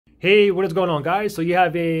Hey, what is going on, guys? So you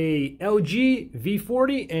have a LG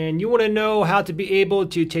V40 and you want to know how to be able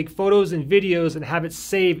to take photos and videos and have it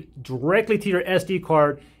saved directly to your SD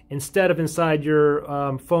card instead of inside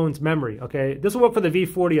your phone's memory, okay? This will work for the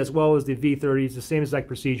V40 as well as the V30. It's the same exact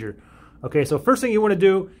procedure. Okay, so first thing you want to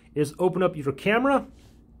do is open up your camera.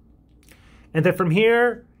 And then from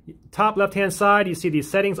here, top left-hand side, you see the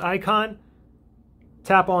settings icon.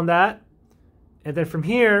 Tap on that. And then from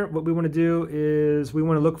here, what we want to do is we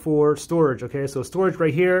want to look for storage, okay? So storage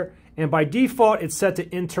right here. And by default, it's set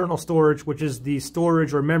to internal storage, which is the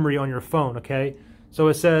storage or memory on your phone, okay? So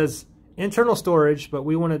it says internal storage, but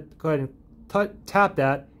we want to go ahead and tap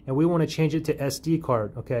that, and we want to change it to SD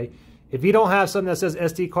card, okay? If you don't have something that says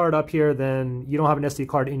SD card up here, then you don't have an SD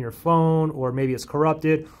card in your phone, or maybe it's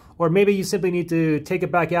corrupted, or maybe you simply need to take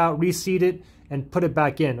it back out, reseat it, and put it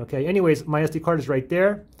back in, okay? Anyways, my SD card is right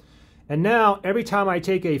there. And now, every time I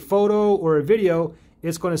take a photo or a video,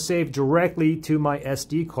 it's going to save directly to my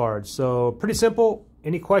SD card. So, pretty simple.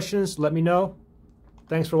 Any questions, let me know.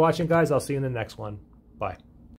 Thanks for watching, guys. I'll see you in the next one. Bye.